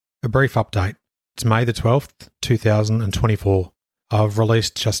A brief update. It's May the 12th, 2024. I've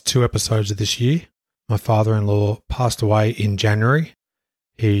released just 2 episodes of this year. My father-in-law passed away in January.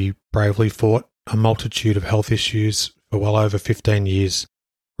 He bravely fought a multitude of health issues for well over 15 years.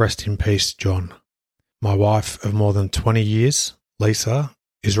 Rest in peace, John. My wife of more than 20 years, Lisa,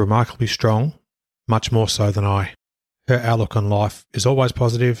 is remarkably strong, much more so than I. Her outlook on life is always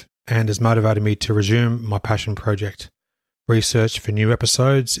positive and has motivated me to resume my passion project. Research for new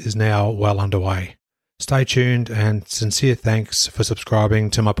episodes is now well underway. Stay tuned and sincere thanks for subscribing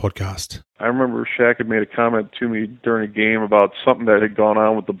to my podcast. I remember Shaq had made a comment to me during a game about something that had gone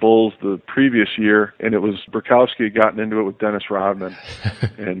on with the Bulls the previous year, and it was Burkowski had gotten into it with Dennis Rodman.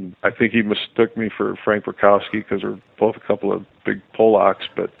 And I think he mistook me for Frank Burkowski because we're both a couple of big Polacks.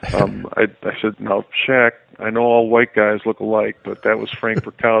 But I said, no, Shaq, I know all white guys look alike, but that was Frank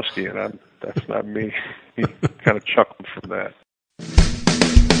Burkowski, and that's not me. He kind of chuckled from that.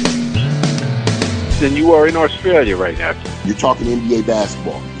 And you are in Australia right now. You're talking NBA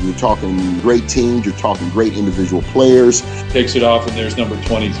basketball. You're talking great teams. You're talking great individual players. Takes it off, and there's number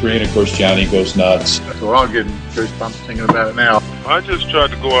 23, and of course Johnny goes nuts. So we're all getting goosebumps thinking about it now. I just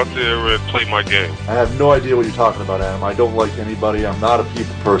tried to go out there and play my game. I have no idea what you're talking about, Adam. I don't like anybody. I'm not a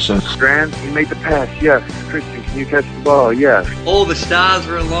people person. Strand, you made the pass, yes. Christian, can you catch the ball? Yes. All the stars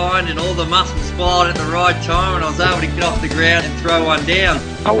were aligned and all the muscles fired at the right time, and I was able to get off the ground and throw one down.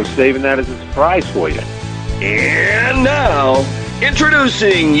 I was saving that as a surprise for you. And now,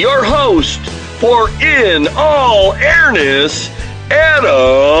 introducing your host for In All Airness,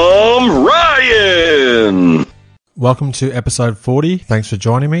 Adam Ryan. Welcome to episode 40. Thanks for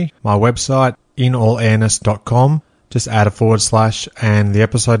joining me. My website, inallairness.com. Just add a / and the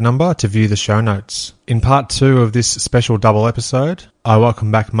episode number to view the show notes. In part 2 of this special double episode, I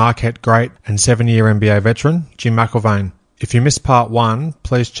welcome back Marquette great and 7-year NBA veteran, Jim McIlvaine. If you missed part 1,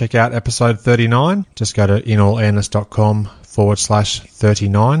 please check out episode 39. Just go to inallairness.com /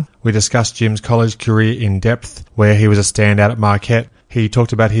 39. We discussed Jim's college career in depth, where he was a standout at Marquette. He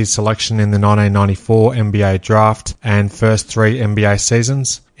talked about his selection in the 1994 NBA draft and first 3 NBA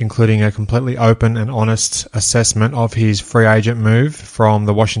seasons, including a completely open and honest assessment of his free agent move from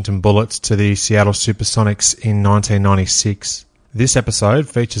the Washington Bullets to the Seattle Supersonics in 1996. This episode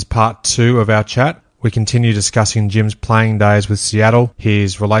features part 2 of our chat. We continue discussing Jim's playing days with Seattle,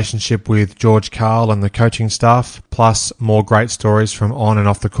 his relationship with George Karl and the coaching staff, plus more great stories from on and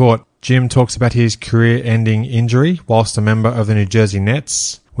off the court. Jim talks about his career-ending injury whilst a member of the New Jersey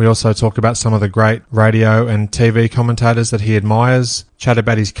Nets. We also talk about some of the great radio and TV commentators that he admires, chat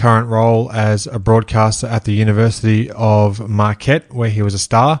about his current role as a broadcaster at the University of Marquette, where he was a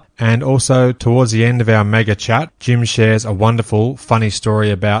star, and also towards the end of our mega chat, Jim shares a wonderful, funny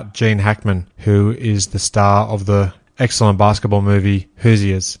story about Gene Hackman, who is the star of the excellent basketball movie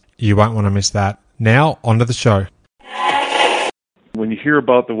Hoosiers. You won't want to miss that. Now, on to the show. When you hear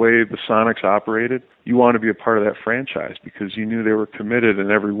about the way the Sonics operated, you want to be a part of that franchise because you knew they were committed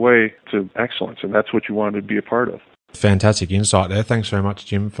in every way to excellence, and that's what you wanted to be a part of. Fantastic insight there. Thanks very much,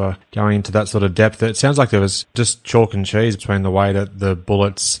 Jim, for going into that sort of depth. It sounds like there was just chalk and cheese between the way that the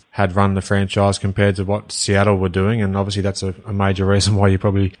Bullets had run the franchise compared to what Seattle were doing, and obviously that's a major reason why you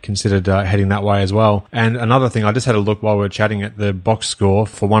probably considered heading that way as well. And another thing, I just had a look while we were chatting at the box score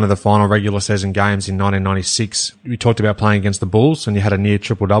for one of the final regular season games in 1996. We talked about playing against the Bulls, and you had a near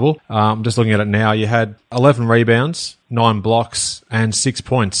triple-double. Just looking at it now, you had 11 rebounds, 9 blocks, and 6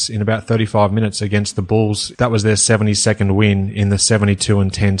 points in about 35 minutes against the Bulls. That was their 72nd win in the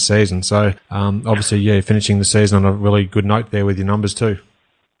 72-10 season. So, obviously, finishing the season on a really good note there with your numbers too.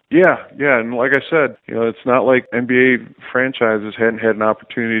 Yeah, and like I said, it's not like NBA franchises hadn't had an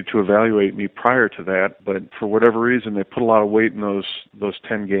opportunity to evaluate me prior to that, but for whatever reason, they put a lot of weight in those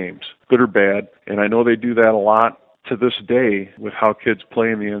 10 games, good or bad, and I know they do that a lot to this day with how kids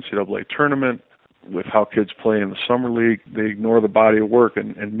play in the NCAA tournament, with how kids play in the summer league. They ignore the body of work,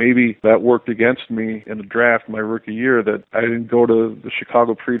 and maybe that worked against me in the draft my rookie year, that I didn't go to the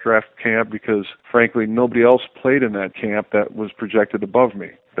Chicago pre-draft camp because, frankly, nobody else played in that camp that was projected above me.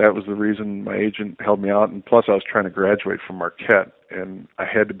 That was the reason my agent held me out, and plus I was trying to graduate from Marquette, and I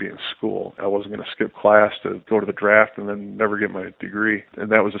had to be in school. I wasn't going to skip class to go to the draft and then never get my degree, and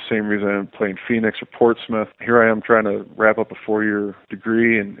that was the same reason I didn't play in Phoenix or Portsmouth. Here I am trying to wrap up a 4-year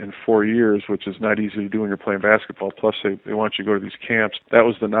degree in 4 years, which is not easy to do when you're playing basketball, plus they want you to go to these camps. That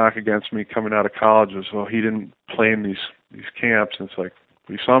was the knock against me coming out of college, was, well, he didn't play in these camps, and it's like,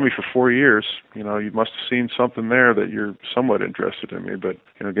 You saw me for 4 years. You must have seen something there that you're somewhat interested in me. But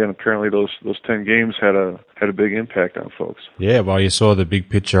again, apparently those 10 games had a big impact on folks. Yeah, well, you saw the big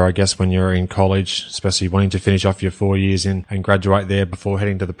picture, I guess, when you were in college, especially wanting to finish off your 4 years and graduate there before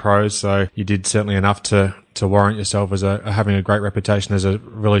heading to the pros. So you did certainly enough to warrant yourself as having a great reputation as a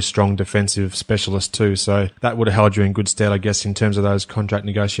really strong defensive specialist too. So that would have held you in good stead, I guess, in terms of those contract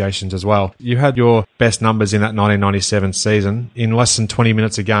negotiations as well. You had your best numbers in that 1997 season. In less than 20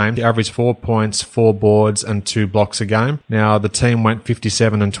 minutes a game, you averaged 4 points, 4 boards and 2 blocks a game. Now, the team went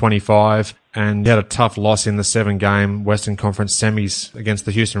 57-25 and you had a tough loss in the 7-game Western Conference semis against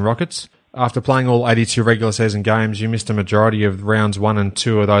the Houston Rockets. After playing all 82 regular season games, you missed a majority of rounds 1 and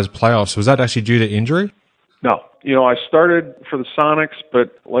 2 of those playoffs. Was that actually due to injury? No. I started for the Sonics,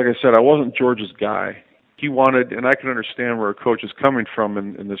 but like I said, I wasn't George's guy. He wanted, and I can understand where a coach is coming from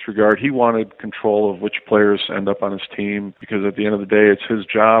in this regard, he wanted control of which players end up on his team, because at the end of the day, it's his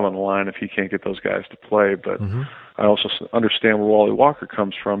job on the line if he can't get those guys to play. But I also understand where Wally Walker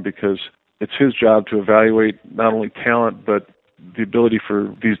comes from, because it's his job to evaluate not only talent, but the ability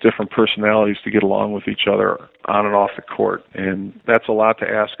for these different personalities to get along with each other on and off the court. And that's a lot to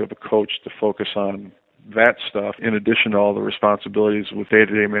ask of a coach, to focus on that stuff in addition to all the responsibilities with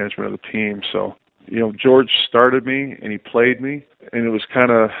day-to-day management of the team. So, George started me and he played me, and it was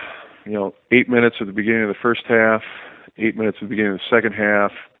kind of, 8 minutes at the beginning of the first half, 8 minutes at the beginning of the second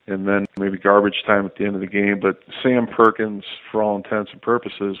half, and then maybe garbage time at the end of the game. But Sam Perkins, for all intents and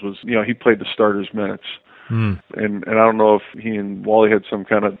purposes, was, he played the starters' minutes. And I don't know if he and Wally had some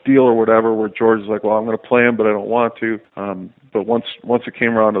kind of deal or whatever, where George was like, well, I'm going to play him, but I don't want to. But once it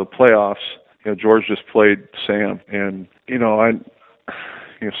came around to the playoffs, George just played Sam. And,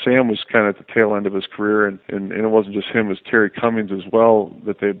 Sam was kind of at the tail end of his career, and it wasn't just him, it was Terry Cummings as well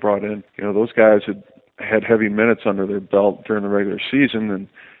that they brought in. Those guys had heavy minutes under their belt during the regular season,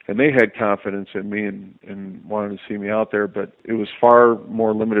 and they had confidence in me and wanted to see me out there, but it was far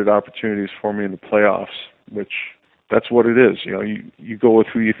more limited opportunities for me in the playoffs, which that's what it is. You go with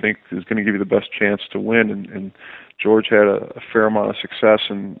who you think is going to give you the best chance to win, and George had a fair amount of success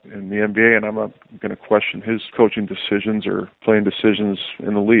in the NBA, and I'm not going to question his coaching decisions or playing decisions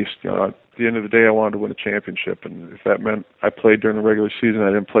in the least. At the end of the day, I wanted to win a championship, and if that meant I played during the regular season,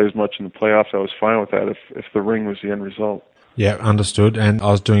 I didn't play as much in the playoffs, I was fine with that if the ring was the end result. Yeah, understood. And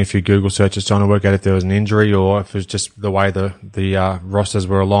I was doing a few Google searches trying to work out if there was an injury or if it was just the way the rosters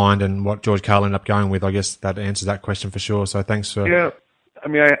were aligned and what George Karl ended up going with. I guess that answers that question for sure. So thanks for... Yeah,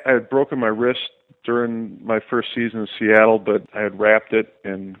 I had broken my wrist during my first season in Seattle, but I had wrapped it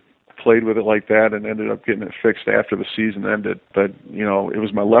and played with it like that and ended up getting it fixed after the season ended. But, it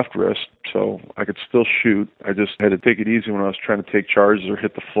was my left wrist, so I could still shoot. I just had to take it easy when I was trying to take charges or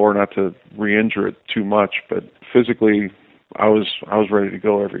hit the floor, not to re-injure it too much. But physically, I was ready to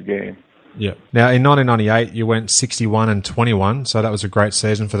go every game. Yeah. Now, in 1998, you went 61-21, so that was a great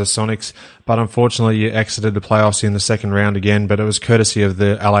season for the Sonics. But unfortunately, you exited the playoffs in the second round again, but it was courtesy of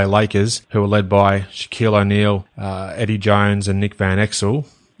the LA Lakers, who were led by Shaquille O'Neal, Eddie Jones, and Nick Van Exel,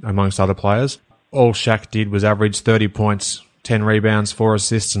 amongst other players. All Shaq did was average 30 points, 10 rebounds, 4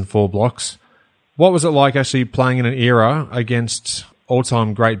 assists, and 4 blocks. What was it like actually playing in an era against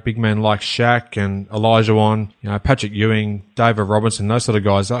all-time great big men like Shaq and Olajuwon, Patrick Ewing, David Robinson, those sort of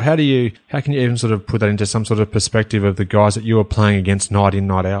guys? How can you even sort of put that into some sort of perspective of the guys that you were playing against night in,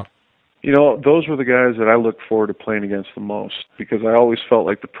 night out? Those were the guys that I looked forward to playing against the most, because I always felt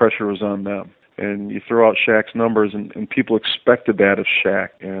like the pressure was on them. And you throw out Shaq's numbers, and people expected that of Shaq.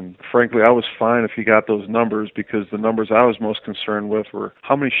 And frankly, I was fine if he got those numbers, because the numbers I was most concerned with were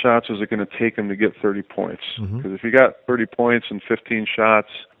how many shots was it going to take him to get 30 points? Because if he got 30 points and 15 shots,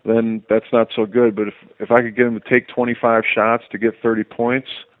 then that's not so good. But if I could get him to take 25 shots to get 30 points,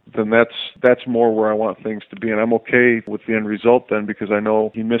 then that's more where I want things to be. And I'm okay with the end result then, because I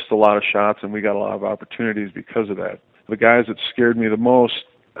know he missed a lot of shots and we got a lot of opportunities because of that. The guys that scared me the most,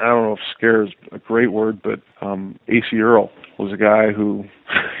 I don't know if scare is a great word, but A.C. Earl was a guy who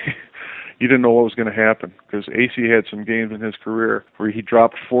you didn't know what was going to happen, because A.C. had some games in his career where he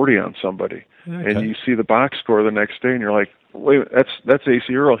dropped 40 on somebody. Okay. And you see the box score the next day and you're like, wait, that's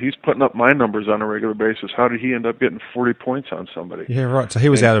A.C. Earl. He's putting up my numbers on a regular basis. How did he end up getting 40 points on somebody? Yeah, right. So he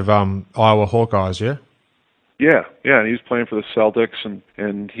was out of Iowa Hawkeyes, yeah? Yeah, and he was playing for the Celtics,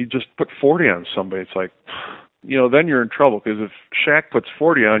 and he just put 40 on somebody. It's like... then you're in trouble, because if Shaq puts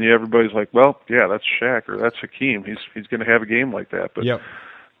 40 on you, everybody's like, well, yeah, that's Shaq or that's Hakeem. He's going to have a game like that. But,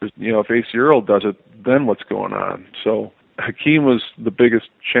 if A.C. Earl does it, then what's going on? So Hakeem was the biggest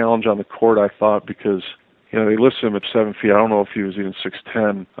challenge on the court, I thought, because, they listed him at 7 feet. I don't know if he was even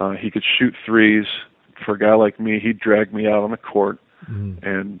 6'10". He could shoot threes. For a guy like me, he'd drag me out on the court.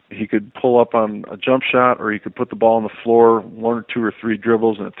 And he could pull up on a jump shot, or he could put the ball on the floor, 1 or 2 or 3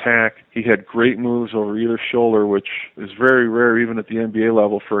 dribbles and attack. He had great moves over either shoulder, which is very rare even at the NBA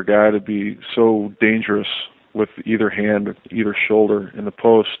level for a guy to be so dangerous with either hand, either shoulder in the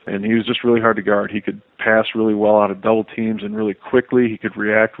post. And he was just really hard to guard. He could pass really well out of double teams and really quickly. He could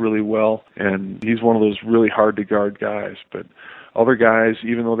react really well. And he's one of those really hard to guard guys. But other guys,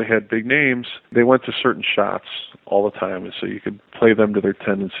 even though they had big names, they went to certain shots all the time, and so you could play them to their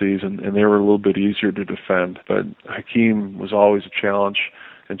tendencies, and they were a little bit easier to defend. But Hakeem was always a challenge,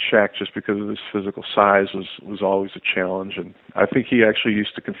 and Shaq, just because of his physical size, was always a challenge. And I think he actually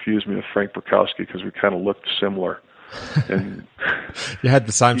used to confuse me with Frank Burkowski because we kind of looked similar. And you had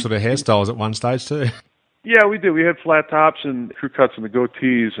the same sort of hairstyles at one stage too. Yeah, we did. We had flat tops and crew cuts and the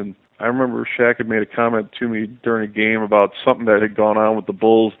goatees, and I remember Shaq had made a comment to me during a game about something that had gone on with the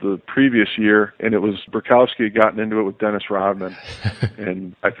Bulls the previous year, and it was Burkowski had gotten into it with Dennis Rodman.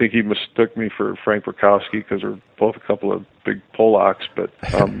 And I think he mistook me for Frank Burkowski because we're both a couple of big Polacks. But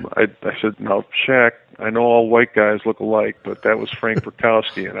I said, no, Shaq, I know all white guys look alike, but that was Frank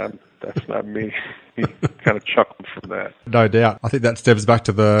Burkowski, and that's not me. He kind of chuckled from that. No doubt. I think that steps back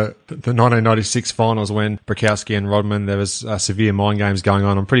to the 1996 finals when Burkowski and Rodman, there was severe mind games going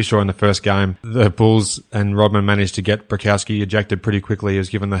on. I'm pretty sure in the first game, the Bulls and Rodman managed to get Burkowski ejected pretty quickly. He was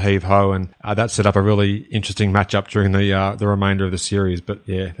given the heave-ho, and that set up a really interesting matchup during the remainder of the series. But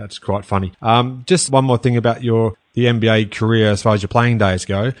yeah, that's quite funny. Just one more thing about the NBA career as far as your playing days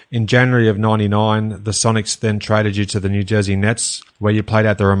go. In January of 99, the Sonics then traded you to the New Jersey Nets, where you played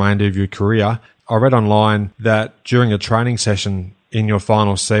out the remainder of your career. I read online that during a training session in your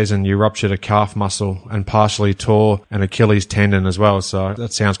final season, you ruptured a calf muscle and partially tore an Achilles tendon as well. So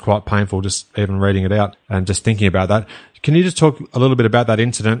that sounds quite painful, just even reading it out and just thinking about that. Can you just talk a little bit about that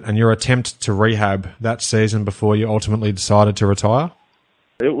incident and your attempt to rehab that season before you ultimately decided to retire?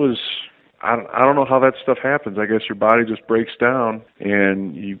 It was, I don't know how that stuff happens. I guess your body just breaks down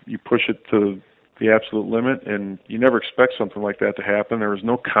and you push it to the absolute limit, and you never expect something like that to happen. There was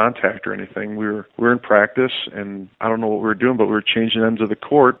no contact or anything. We were in practice, and I don't know what we were doing, but we were changing ends of the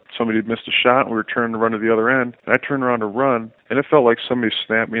court. Somebody had missed a shot, and we were turning to run to the other end. And I turned around to run, and it felt like somebody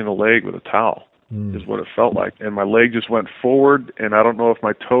snapped me in the leg with a towel, is what it felt like. And my leg just went forward, and I don't know if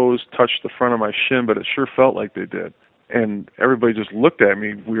my toes touched the front of my shin, but it sure felt like they did. And everybody just looked at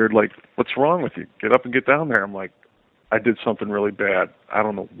me weird, like, what's wrong with you? Get up and get down there. I'm like, I did something really bad. I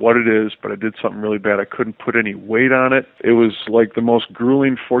don't know what it is, but I did something really bad. I couldn't put any weight on it. It was like the most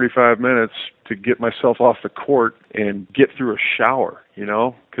grueling 45 minutes to get myself off the court and get through a shower,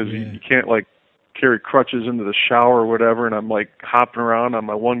 because you can't, like, carry crutches into the shower or whatever, and I'm, like, hopping around on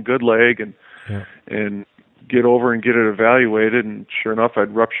my one good leg and get over and get it evaluated, and sure enough,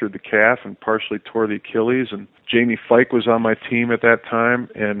 I'd ruptured the calf and partially tore the Achilles, and Jamie Fike was on my team at that time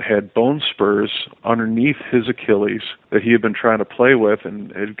and had bone spurs underneath his Achilles that he had been trying to play with,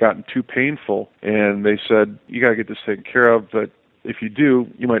 and it had gotten too painful, and they said, you got to get this taken care of, but if you do,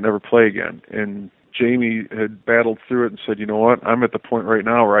 you might never play again. And Jamie had battled through it and said, you know what, I'm at the point right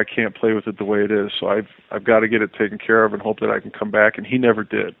now where I can't play with it the way it is, so I've got to get it taken care of and hope that I can come back, and he never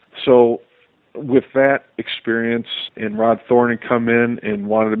did. So with that experience and Rod Thorne had come in and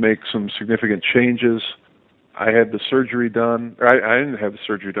wanted to make some significant changes, I had the surgery done. I didn't have the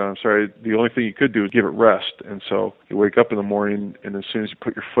surgery done. I'm sorry. The only thing you could do is give it rest. And so you wake up in the morning, and as soon as you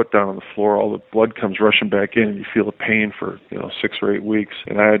put your foot down on the floor, all the blood comes rushing back in, and you feel the pain for 6 or 8 weeks.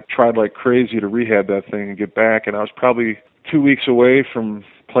 And I had tried like crazy to rehab that thing and get back, and I was probably 2 weeks away from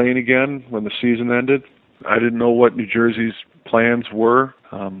playing again when the season ended. I didn't know what New Jersey's plans were.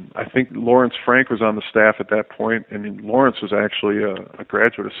 I think Lawrence Frank was on the staff at that point, and Lawrence was actually a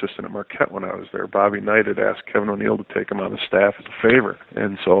graduate assistant at Marquette when I was there. Bobby Knight had asked Kevin O'Neill to take him on the staff as a favor,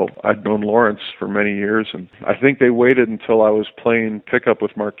 and so I'd known Lawrence for many years, and I think they waited until I was playing pickup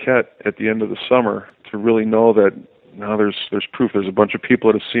with Marquette at the end of the summer to really know that now there's proof. There's a bunch of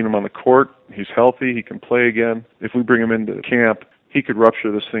people that have seen him on the court. He's healthy. He can play again. If we bring him into camp, he could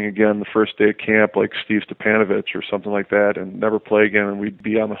rupture this thing again the first day of camp like Steve Stepanovich or something like that and never play again, and we'd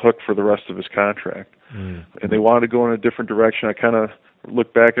be on the hook for the rest of his contract. And they wanted to go in a different direction. I kind of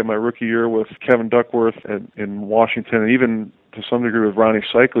look back at my rookie year with Kevin Duckworth in Washington, and even to some degree with Ronnie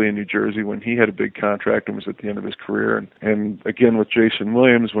Cycli in New Jersey when he had a big contract and was at the end of his career, and again with Jason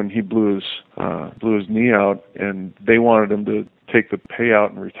Williams when he blew his knee out, and they wanted him to take the payout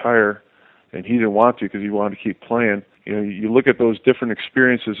and retire, and he didn't want to because he wanted to keep playing. You look at those different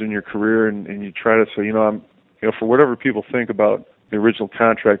experiences in your career, and you try to say, for whatever people think about the original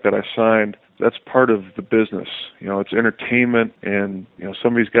contract that I signed, that's part of the business. It's entertainment, and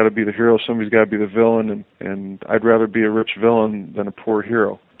somebody's got to be the hero, somebody's got to be the villain, and I'd rather be a rich villain than a poor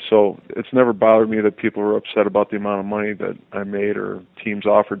hero. So it's never bothered me that people were upset about the amount of money that I made or teams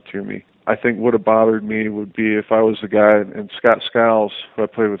offered to me. I think what have bothered me would be if I was the guy, and Scott Skiles, who I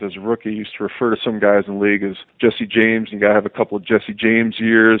played with as a rookie, used to refer to some guys in the league as Jesse James. You got to have a couple of Jesse James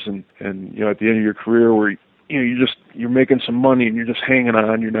years, and at the end of your career where you're making some money and you're just hanging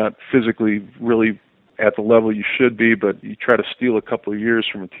on. You're not physically really at the level you should be, but you try to steal a couple of years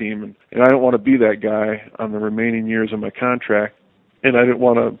from a team. And I don't want to be that guy on the remaining years of my contract, and I didn't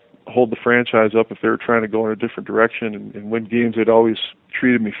want to hold the franchise up if they were trying to go in a different direction and win games. They'd always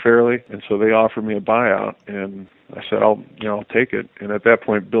treated me fairly, and so they offered me a buyout, and I said, I'll take it. And at that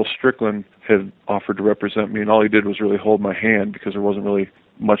point, Bill Strickland had offered to represent me, and all he did was really hold my hand because there wasn't really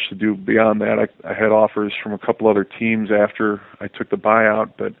much to do beyond that. I had offers from a couple other teams after I took the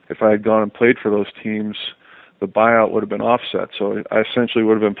buyout, but if I had gone and played for those teams, the buyout would have been offset. So I essentially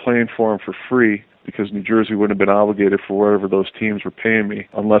would have been playing for them for free because New Jersey wouldn't have been obligated for whatever those teams were paying me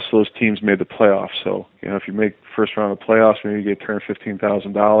unless those teams made the playoffs. So, if you make first round of playoffs, maybe you get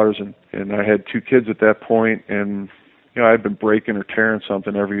 $15,000. And I had 2 kids at that point, and I had been breaking or tearing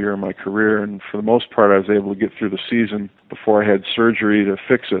something every year in my career, and for the most part I was able to get through the season before I had surgery to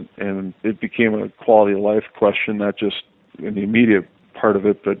fix it. And it became a quality of life question, not just in the immediate part of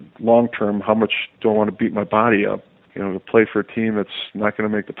it, but long term, how much do I want to beat my body up? To play for a team that's not going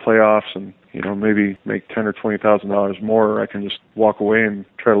to make the playoffs and, maybe make $10,000 or $20,000 more, or I can just walk away and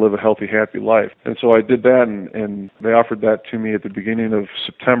try to live a healthy, happy life. And so I did that, and they offered that to me at the beginning of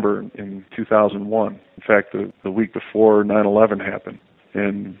September in 2001. In fact, the week before 9/11 happened.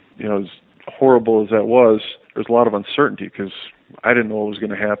 And, as horrible as that was, there's a lot of uncertainty because I didn't know what was going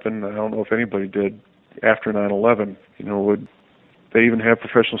to happen. I don't know if anybody did after 9/11. Would they even have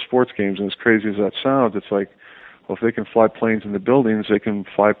professional sports games? And as crazy as that sounds, it's like, well, if they can fly planes in the buildings, they can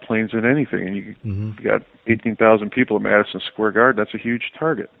fly planes in anything. And you got 18,000 people at Madison Square Garden. That's a huge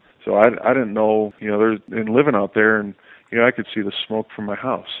target. So I didn't know, and living out there, and, I could see the smoke from my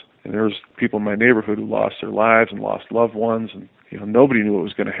house. And there was people in my neighborhood who lost their lives and lost loved ones. And, nobody knew what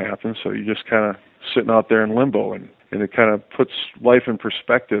was going to happen. So you're just kind of sitting out there in limbo. And it kind of puts life in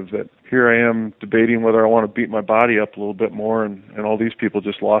perspective that here I am debating whether I want to beat my body up a little bit more. And all these people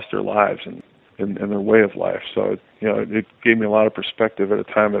just lost their lives and their way of life. So, it gave me a lot of perspective at a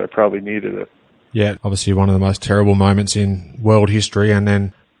time that I probably needed it. Yeah, obviously one of the most terrible moments in world history. And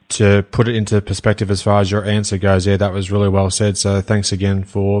then to put it into perspective as far as your answer goes, yeah, that was really well said. So thanks again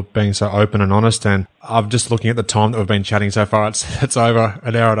for being so open and honest. And I'm just looking at the time that we've been chatting so far. It's over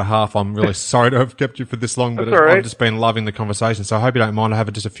an hour and a half. I'm really sorry to have kept you for this long, but I've just been loving the conversation. So I hope you don't mind. I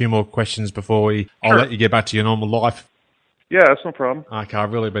have just a few more questions before I'll let you get back to your normal life. Yeah, that's no problem. Okay,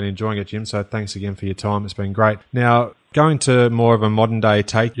 I've really been enjoying it, Jim, so thanks again for your time. It's been great. Now, going to more of a modern-day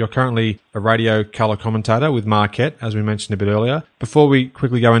take, you're currently a radio colour commentator with Marquette, as we mentioned a bit earlier. Before we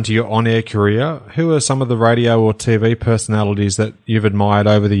quickly go into your on-air career, who are some of the radio or TV personalities that you've admired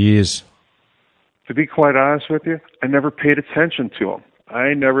over the years? To be quite honest with you, I never paid attention to them.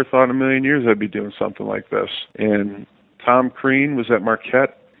 I never thought in a million years I'd be doing something like this. And Tom Crean was at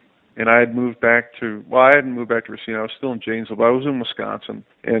Marquette. And I hadn't moved back to Racine. I was still in Janesville, but I was in Wisconsin.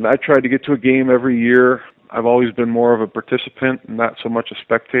 And I tried to get to a game every year. I've always been more of a participant and not so much a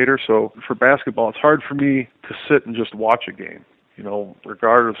spectator. So for basketball, it's hard for me to sit and just watch a game,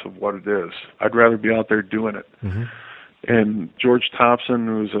 regardless of what it is. I'd rather be out there doing it. Mm-hmm. And George Thompson,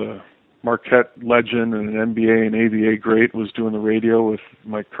 who's a Marquette legend and an NBA and ABA great, was doing the radio with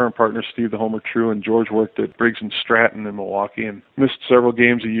my current partner, Steve the Homer True, and George worked at Briggs & Stratton in Milwaukee and missed several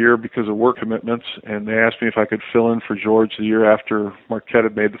games a year because of work commitments, and they asked me if I could fill in for George the year after Marquette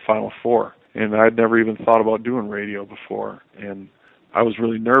had made the Final Four. And I'd never even thought about doing radio before, and I was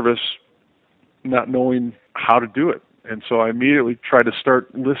really nervous not knowing how to do it. And so I immediately tried to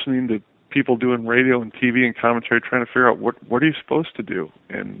start listening to people doing radio and TV and commentary, trying to figure out what are you supposed to do.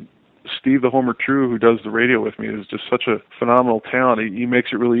 And Steve the Homer True, who does the radio with me, is just such a phenomenal talent. He makes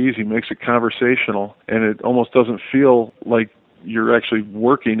it really easy, makes it conversational, and it almost doesn't feel like you're actually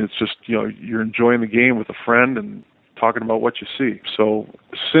working. It's just, you're enjoying the game with a friend and talking about what you see. So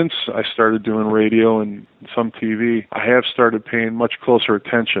since I started doing radio and some TV, I have started paying much closer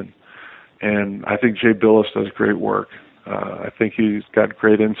attention. And I think Jay Billis does great work. I think he's got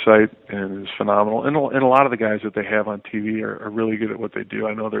great insight and is phenomenal. And a lot of the guys that they have on TV are really good at what they do.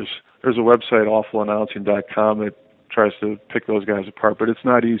 I know there's a website, awfulannouncing.com, that tries to pick those guys apart, but it's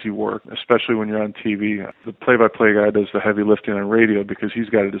not easy work, especially when you're on TV. The play-by-play guy does the heavy lifting on radio because he's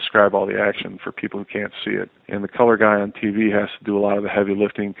got to describe all the action for people who can't see it. And the color guy on TV has to do a lot of the heavy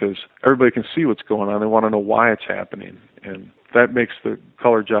lifting because everybody can see what's going on. They want to know why it's happening. And that makes the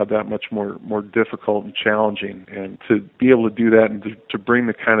color job that much more difficult and challenging. And to be able to do that and to bring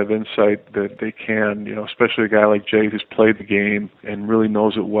the kind of insight that they can, especially a guy like Jay who's played the game and really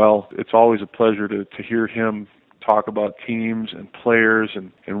knows it well, it's always a pleasure to hear him talk about teams and players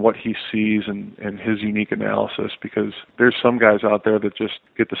and what he sees and his unique analysis, because there's some guys out there that just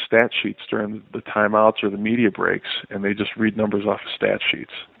get the stat sheets during the timeouts or the media breaks and they just read numbers off of stat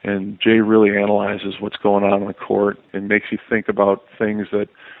sheets. And Jay really analyzes what's going on the court and makes you think about things that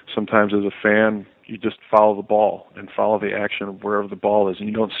sometimes as a fan you just follow the ball and follow the action of wherever the ball is, and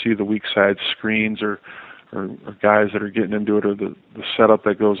you don't see the weak side screens or guys that are getting into it or the setup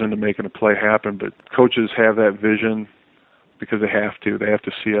that goes into making a play happen. But coaches have that vision because they have to. They have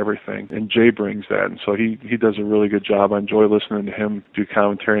to see everything. And Jay brings that. And so he does a really good job. I enjoy listening to him do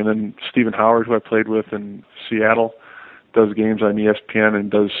commentary. And then Stephen Howard, who I played with in Seattle, does games on ESPN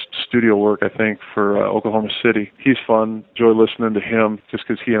and does studio work, I think, for Oklahoma City. He's fun. Enjoy listening to him just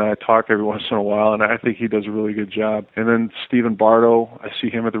because he and I talk every once in a while, and I think he does a really good job. And then Stephen Bardo, I see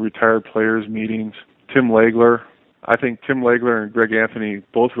him at the retired players meetings. Tim Legler. I think Tim Legler and Greg Anthony,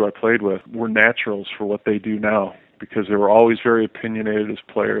 both who I played with, were naturals for what they do now because they were always very opinionated as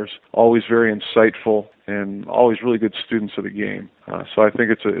players, always very insightful, and always really good students of the game. So I think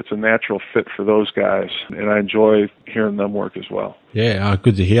it's a natural fit for those guys, and I enjoy hearing them work as well. Yeah,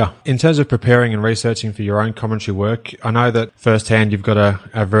 good to hear. In terms of preparing and researching for your own commentary work, I know that firsthand you've got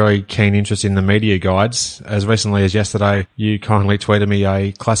a very keen interest in the media guides. As recently as yesterday, you kindly tweeted me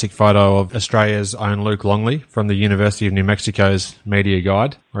a classic photo of Australia's own Luke Longley from the University of New Mexico's media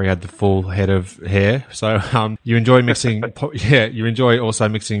guide, where he had the full head of hair. So you enjoy mixing, you enjoy also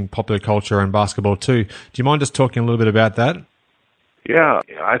mixing popular culture and basketball too. Do you mind just talking a little bit about that? Yeah,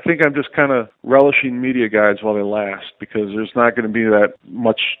 I think I'm just kind of relishing media guides while they last because there's not going to be that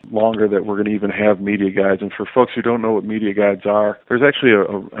much longer that we're going to even have media guides. And for folks who don't know what media guides are, there's actually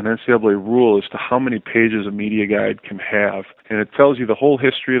an NCAA rule as to how many pages a media guide can have. And it tells you the whole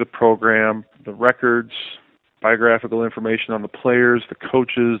history of the program, the records, biographical information on the players, the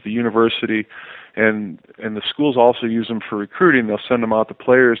coaches, the university, and the schools also use them for recruiting. They'll send them out to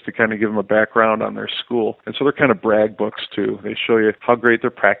players to kind of give them a background on their school. And so they're kind of brag books too. They show you how great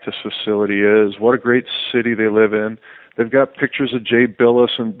their practice facility is, what a great city they live in. They've got pictures of Jay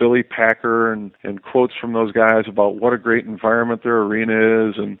Billis and Billy Packer and quotes from those guys about what a great environment their arena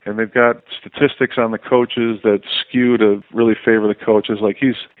is. And they've got statistics on the coaches that skew to really favor the coaches. Like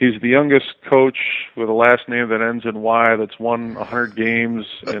he's the youngest coach with a last name that ends in Y that's won 100 games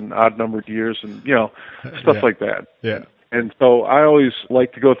in odd-numbered years and, stuff like that. Yeah. And so I always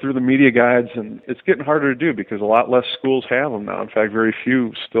like to go through the media guides, and it's getting harder to do because a lot less schools have them now. In fact, very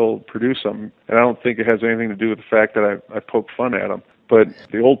few still produce them. And I don't think it has anything to do with the fact that I poke fun at them. But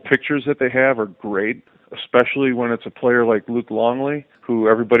the old pictures that they have are great, especially when it's a player like Luke Longley, who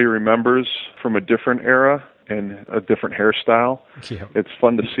everybody remembers from a different era and a different hairstyle. Yeah. It's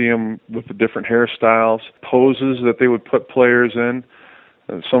fun to see him with the different hairstyles, poses that they would put players in.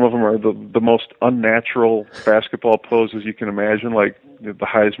 Some of them are the most unnatural basketball poses you can imagine, like the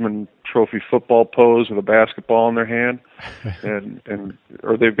Heisman Trophy football pose with a basketball in their hand,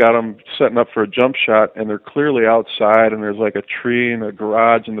 or they've got them setting up for a jump shot, and they're clearly outside, and there's like a tree and a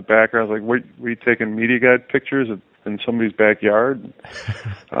garage in the background. Like, were you taking media guide pictures in somebody's backyard?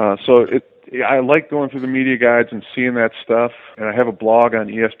 I like going through the media guides and seeing that stuff, and I have a blog on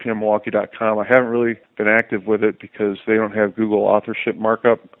ESPNMilwaukee.com. I haven't really been active with it because they don't have Google authorship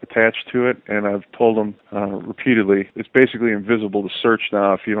markup attached to it, and I've told them repeatedly, it's basically invisible to search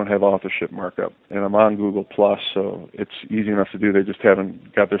now if you don't have authorship markup. And I'm on Google+, so it's easy enough to do. They just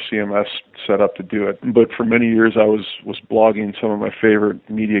haven't got their CMS set up to do it. But for many years, I was blogging some of my favorite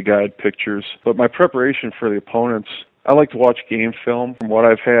media guide pictures. But my preparation for the opponents, I like to watch game film. From what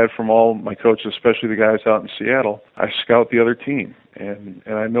I've had from all my coaches, especially the guys out in Seattle, I scout the other team. And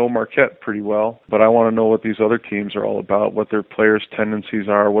I know Marquette pretty well, but I want to know what these other teams are all about, what their players' tendencies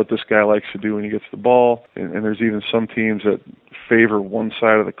are, what this guy likes to do when he gets the ball. And there's even some teams that favor one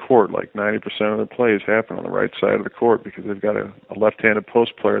side of the court, like 90% of their plays happen on the right side of the court because they've got a left-handed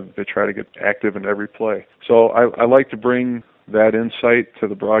post player that they try to get active in every play. So I like to bring that insight to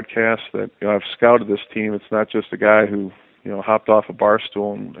the broadcast that I've scouted this team. It's not just a guy who hopped off a bar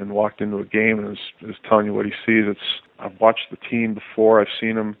stool and walked into a game and is telling you what he sees. I've watched the team before. I've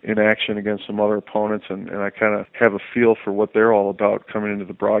seen them in action against some other opponents, and I kind of have a feel for what they're all about coming into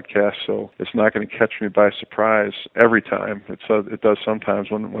the broadcast. So it's not going to catch me by surprise every time. It does sometimes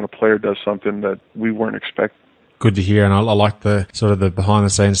when a player does something that we weren't expecting. Good to hear, and I like the sort of the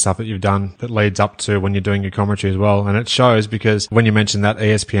behind-the-scenes stuff that you've done that leads up to when you're doing your commentary as well. And it shows, because when you mentioned that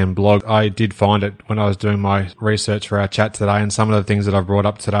ESPN blog, I did find it when I was doing my research for our chat today, and some of the things that I've brought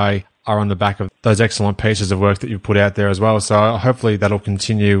up today are on the back of those excellent pieces of work that you've put out there as well. So hopefully that'll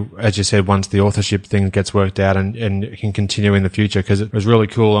continue, as you said, once the authorship thing gets worked out, and it can continue in the future, because it was really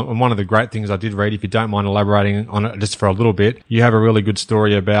cool. And one of the great things I did read, if you don't mind elaborating on it just for a little bit, you have a really good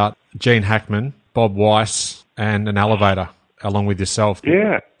story about Gene Hackman, Bob Weiss, and an elevator along with yourself.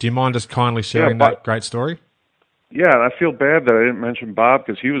 Yeah. Do you mind just kindly sharing that great story? Yeah, and I feel bad that I didn't mention Bob,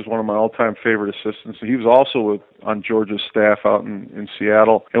 because he was one of my all-time favorite assistants. He was also on Georgia's staff out in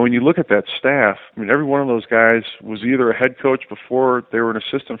Seattle. And when you look at that staff, I mean, every one of those guys was either a head coach before they were an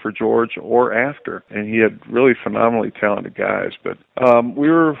assistant for George or after. And he had really phenomenally talented guys. But we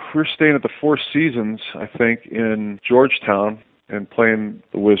were staying at the Four Seasons, I think, in Georgetown and playing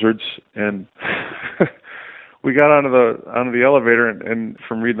the Wizards. And we got onto the elevator, and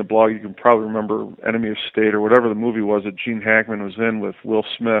from reading the blog, you can probably remember Enemy of State or whatever the movie was that Gene Hackman was in with Will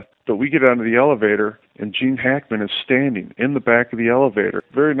Smith. But we get onto the elevator, and Gene Hackman is standing in the back of the elevator,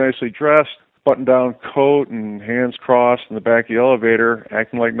 very nicely dressed, button-down coat and hands crossed in the back of the elevator,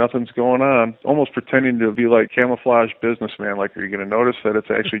 acting like nothing's going on, almost pretending to be like camouflage businessman, like, are you going to notice that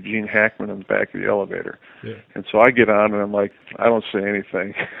it's actually Gene Hackman in the back of the elevator? Yeah. And so I get on, and I'm like, I don't say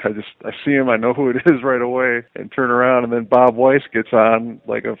anything. I see him, I know who it is right away, and turn around, and then Bob Weiss gets on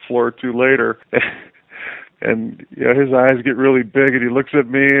like a floor or two later. And his eyes get really big, and he looks at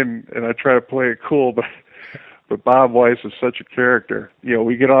me, and I try to play it cool, but Bob Weiss is such a character.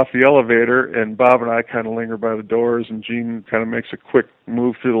 We get off the elevator, and Bob and I kind of linger by the doors, and Gene kind of makes a quick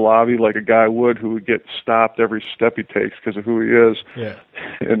move through the lobby like a guy would who would get stopped every step he takes because of who he is. Yeah.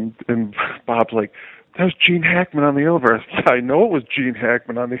 And Bob's like, that was Gene Hackman on the elevator. I know it was Gene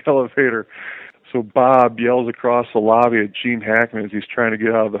Hackman on the elevator. So Bob yells across the lobby at Gene Hackman as he's trying to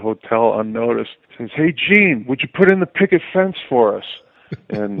get out of the hotel unnoticed. Says, hey, Gene, would you put in the picket fence for us?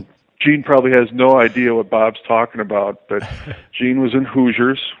 And Gene probably has no idea what Bob's talking about, but Gene was in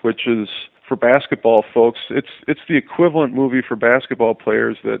Hoosiers, which is, for basketball folks, it's the equivalent movie for basketball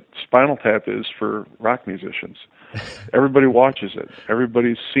players that Spinal Tap is for rock musicians. Everybody watches it.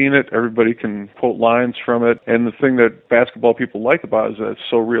 Everybody's seen it. Everybody can quote lines from it. And the thing that basketball people like about it is that it's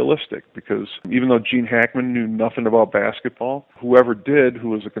so realistic, because even though Gene Hackman knew nothing about basketball, whoever did, who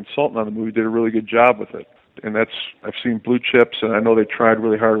was a consultant on the movie, did a really good job with it. And I've seen Blue Chips, and I know they tried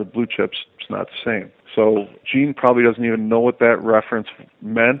really hard with Blue Chips. It's not the same. So Gene probably doesn't even know what that reference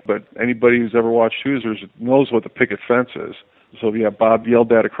meant, but anybody who's ever watched Hoosiers knows what the picket fence is. So yeah, Bob yelled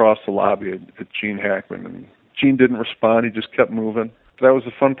that across the lobby at Gene Hackman, and Gene didn't respond. He just kept moving. That was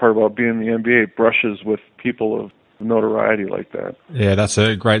the fun part about being in the NBA, brushes with people of notoriety like that. Yeah, that's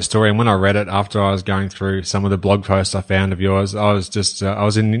a great story. And when I read it after I was going through some of the blog posts I found of yours, I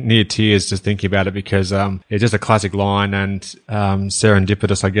was in near tears just thinking about it, because it's just a classic line, and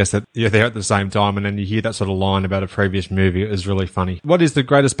serendipitous, I guess, that you're there at the same time, and then you hear that sort of line about a previous movie. It was really funny. What is the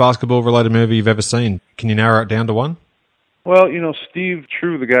greatest basketball related movie you've ever seen? Can you narrow it down to one? Well, Steve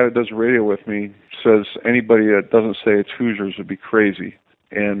True, the guy that does radio with me, says anybody that doesn't say it's Hoosiers would be crazy.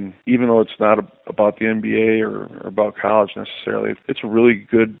 And even though it's not about the NBA or about college necessarily, it's a really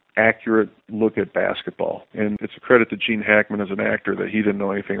good, accurate look at basketball. And it's a credit to Gene Hackman as an actor that he didn't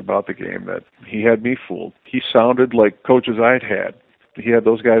know anything about the game, that he had me fooled. He sounded like coaches I'd had. He had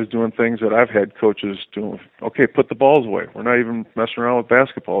those guys doing things that I've had coaches doing. Okay, put the balls away. We're not even messing around with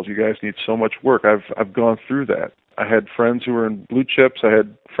basketballs. You guys need so much work. I've gone through that. I had friends who were in Blue Chips. I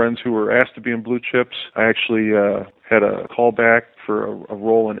had friends who were asked to be in Blue Chips. I actually had a callback for a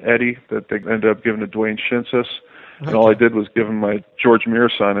role in Eddie that they ended up giving to Dwayne Shinsis. And all I did was give him my George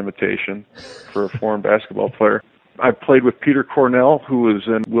Mirasan imitation for a foreign basketball player. I played with Peter Cornell, who was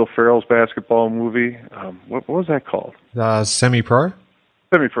in Will Ferrell's basketball movie. What was that called? Semi-Pro?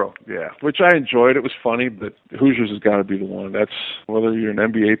 Semi-Pro, yeah, which I enjoyed. It was funny, but Hoosiers has got to be the one. That's whether you're an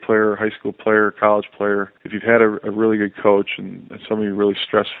NBA player, high school player, college player. If you've had a really good coach and somebody who really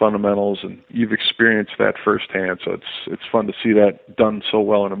stressed fundamentals, and you've experienced that firsthand, so it's fun to see that done so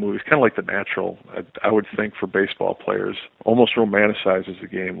well in a movie. It's kind of like The Natural, I would think, for baseball players. Almost romanticizes the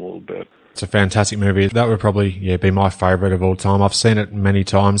game a little bit. It's a fantastic movie. That would probably be my favorite of all time. I've seen it many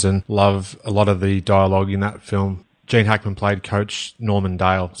times and love a lot of the dialogue in that film. Gene Hackman played Coach Norman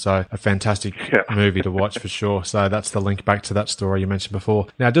Dale, so a fantastic movie to watch for sure. So that's the link back to that story you mentioned before.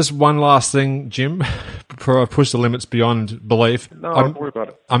 Now, just one last thing, Jim, before I push the limits beyond belief. No, don't worry about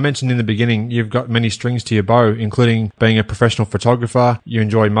it. I mentioned in the beginning, you've got many strings to your bow, including being a professional photographer. You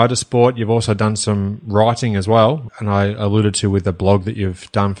enjoy motorsport. You've also done some writing as well, and I alluded to with the blog that you've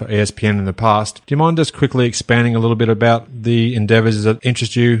done for ESPN in the past. Do you mind just quickly expanding a little bit about the endeavors that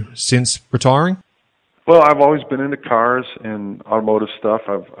interest you since retiring? Well, I've always been into cars and automotive stuff.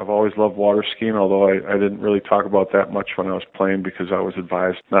 I've always loved water skiing, although I didn't really talk about that much when I was playing because I was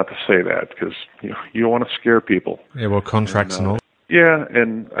advised not to say that because you don't want to scare people. Yeah, well, contracts and all. Yeah,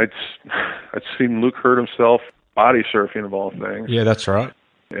 and I'd seen Luke hurt himself body surfing of all things. Yeah, that's right.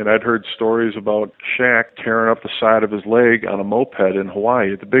 And I'd heard stories about Shaq tearing up the side of his leg on a moped in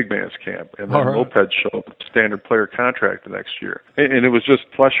Hawaii at the big man's camp. And then moped showed up with standard player contract the next year. And it was just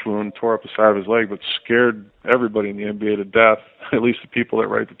flesh wound, tore up the side of his leg, but scared everybody in the NBA to death, at least the people that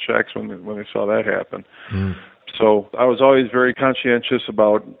write the checks when they saw that happen. Mm. So I was always very conscientious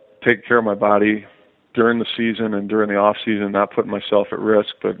about taking care of my body during the season and during the off season, not putting myself at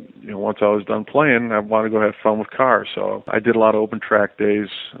risk. But once I was done playing, I wanted to go have fun with cars. So I did a lot of open track days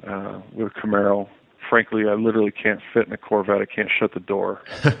with Camaro. Frankly, I literally can't fit in a Corvette. I can't shut the door.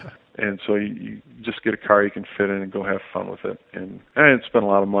 And so you just get a car you can fit in and go have fun with it. And I didn't spend a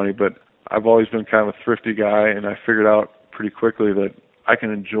lot of money, but I've always been kind of a thrifty guy, and I figured out pretty quickly that I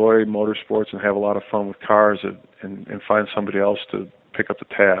can enjoy motorsports and have a lot of fun with cars and find somebody else to pick up the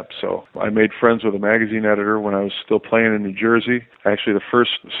tab. So I made friends with a magazine editor when I was still playing in New Jersey. Actually, the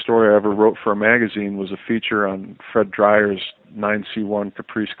first story I ever wrote for a magazine was a feature on Fred Dreyer's 9C1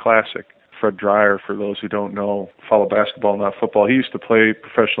 Caprice Classic. Fred Dreyer, for those who don't know, follow basketball, not football. He used to play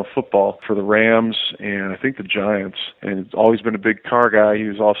professional football for the Rams and I think the Giants, and he's always been a big car guy. He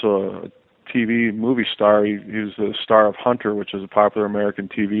was also a TV movie star. He was the star of Hunter, which is a popular American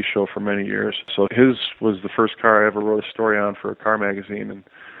TV show for many years. So his was the first car I ever wrote a story on for a car magazine,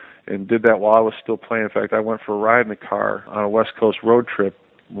 and did that while I was still playing. In fact, I went for a ride in the car on a West Coast road trip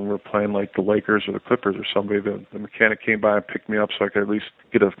when we were playing like the Lakers or the Clippers or somebody. The mechanic came by and picked me up so I could at least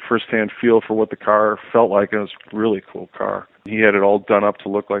get a first-hand feel for what the car felt like. It was a really cool car. He had it all done up to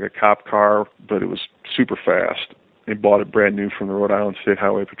look like a cop car, but it was super fast. He bought it brand new from the Rhode Island State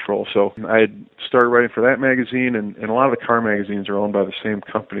Highway Patrol. So I had started writing for that magazine, and a lot of the car magazines are owned by the same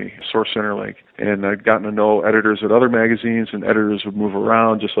company, Source Interlink. And I'd gotten to know editors at other magazines, and editors would move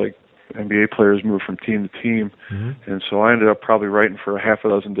around just like NBA players move from team to team. Mm-hmm. And so I ended up probably writing for a half a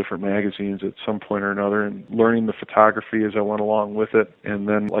dozen different magazines at some point or another and learning the photography as I went along with it. And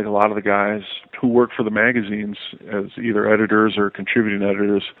then, like a lot of the guys who work for the magazines as either editors or contributing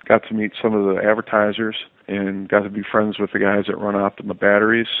editors, got to meet some of the advertisers and got to be friends with the guys that run Optima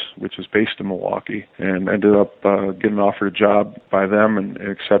Batteries, which is based in Milwaukee, and ended up getting offered a job by them and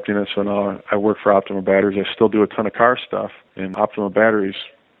accepting it. So now I work for Optima Batteries. I still do a ton of car stuff, and Optima Batteries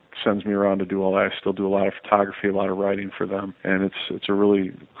sends me around to do all that. I still do a lot of photography, a lot of writing for them, and it's a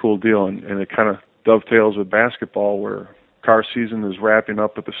really cool deal. And it kind of dovetails with basketball, where car season is wrapping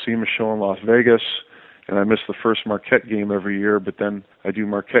up at the SEMA show in Las Vegas, and I miss the first Marquette game every year, but then I do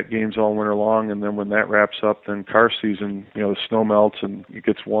Marquette games all winter long, and then when that wraps up, then car season, the snow melts and it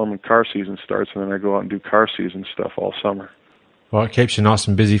gets warm and car season starts, and then I go out and do car season stuff all summer. Well, it keeps you nice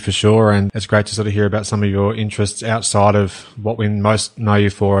and busy for sure, and it's great to sort of hear about some of your interests outside of what we most know you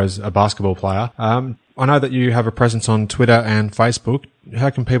for as a basketball player. I know that you have a presence on Twitter and Facebook. How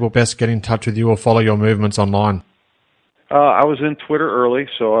can people best get in touch with you or follow your movements online? I was in Twitter early,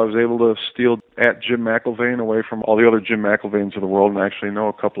 so I was able to steal at Jim McIlvaine away from all the other Jim McIlvaines of the world, and actually know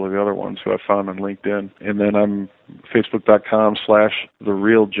a couple of the other ones who I found on LinkedIn. And then I'm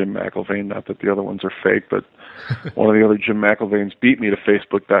Facebook.com/TheRealJim McIlvaine. Not that the other ones are fake, but one of the other Jim McIlvaines beat me to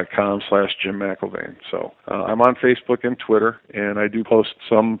Facebook.com/Jim McIlvaine. So I'm on Facebook and Twitter, and I do post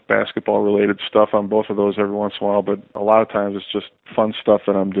some basketball-related stuff on both of those every once in a while, but a lot of times it's just fun stuff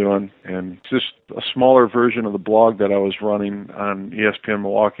that I'm doing, and it's just a smaller version of the blog that I was running on ESPN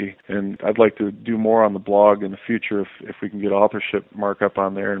Milwaukee, and I'd like to do more on the blog in the future if we can get authorship markup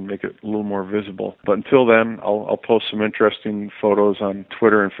on there and make it a little more visible. But until then, I'll post some interesting photos on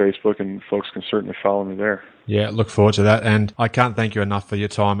Twitter and Facebook, and folks can certainly follow me there. Yeah, look forward to that. And I can't thank you enough for your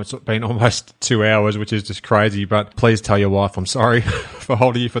time. It's been almost 2 hours, which is just crazy. But please tell your wife I'm sorry for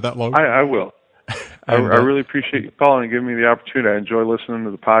holding you for that long. I will. I really appreciate you calling and giving me the opportunity. I enjoy listening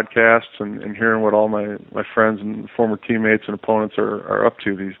to the podcasts and hearing what all my friends and former teammates and opponents are up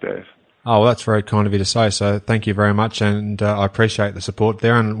to these days. Oh, well, that's very kind of you to say. So thank you very much. And I appreciate the support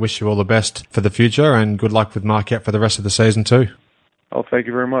there and wish you all the best for the future, and good luck with Marquette for the rest of the season too. Oh, thank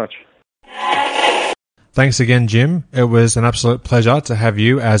you very much. Thanks again, Jim. It was an absolute pleasure to have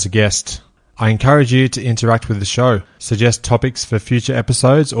you as a guest. I encourage you to interact with the show, suggest topics for future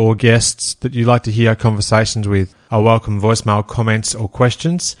episodes or guests that you'd like to hear conversations with. I welcome voicemail comments or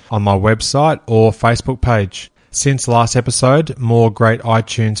questions on my website or Facebook page. Since last episode, more great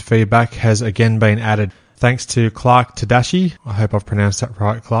iTunes feedback has again been added. Thanks to Clark Tadashi, I hope I've pronounced that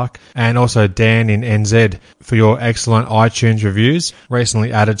right, Clark, and also Dan in NZ for your excellent iTunes reviews,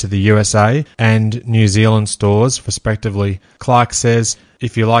 recently added to the USA and New Zealand stores, respectively. Clark says,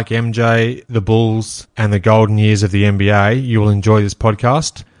 if you like MJ, the Bulls, and the golden years of the NBA, you will enjoy this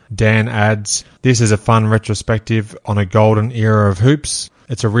podcast. Dan adds, this is a fun retrospective on a golden era of hoops.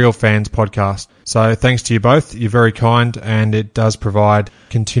 It's a real fans podcast. So thanks to you both. You're very kind, and it does provide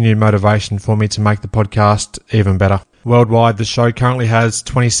continued motivation for me to make the podcast even better. Worldwide, the show currently has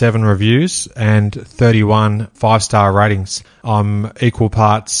 27 reviews and 31 5-star ratings. I'm equal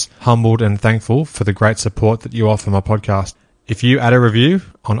parts humbled and thankful for the great support that you offer my podcast. If you add a review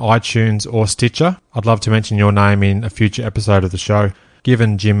on iTunes or Stitcher, I'd love to mention your name in a future episode of the show.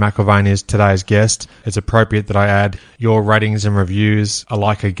 Given Jim McIlvaine is today's guest, it's appropriate that I add your ratings and reviews are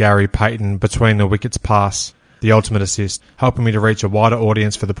like a Gary Payton between the wickets pass, the ultimate assist, helping me to reach a wider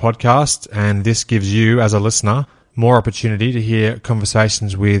audience for the podcast, and this gives you, as a listener, more opportunity to hear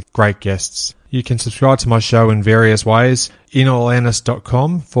conversations with great guests. You can subscribe to my show in various ways,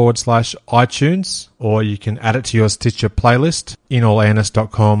 inallairness.com/iTunes, or you can add it to your Stitcher playlist,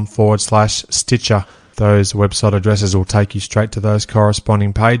 inallairness.com/Stitcher. Those website addresses will take you straight to those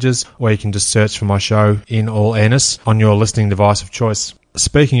corresponding pages, or you can just search for my show, In All Airness, on your listening device of choice.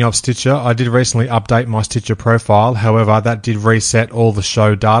 Speaking of Stitcher, I did recently update my Stitcher profile. However, that did reset all the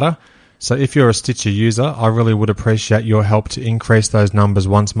show data. So if you're a Stitcher user, I really would appreciate your help to increase those numbers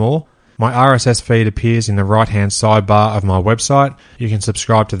once more. My RSS feed appears in the right-hand sidebar of my website. You can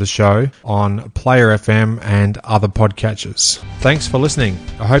subscribe to the show on Player FM and other podcatchers. Thanks for listening.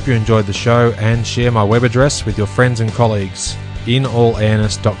 I hope you enjoyed the show and share my web address with your friends and colleagues,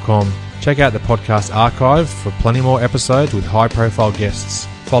 inallairness.com. Check out the podcast archive for plenty more episodes with high-profile guests.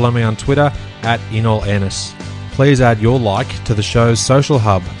 Follow me on Twitter @inallairness. Please add your like to the show's social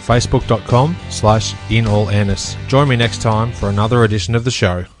hub, facebook.com/inallairness. Join me next time for another edition of the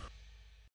show.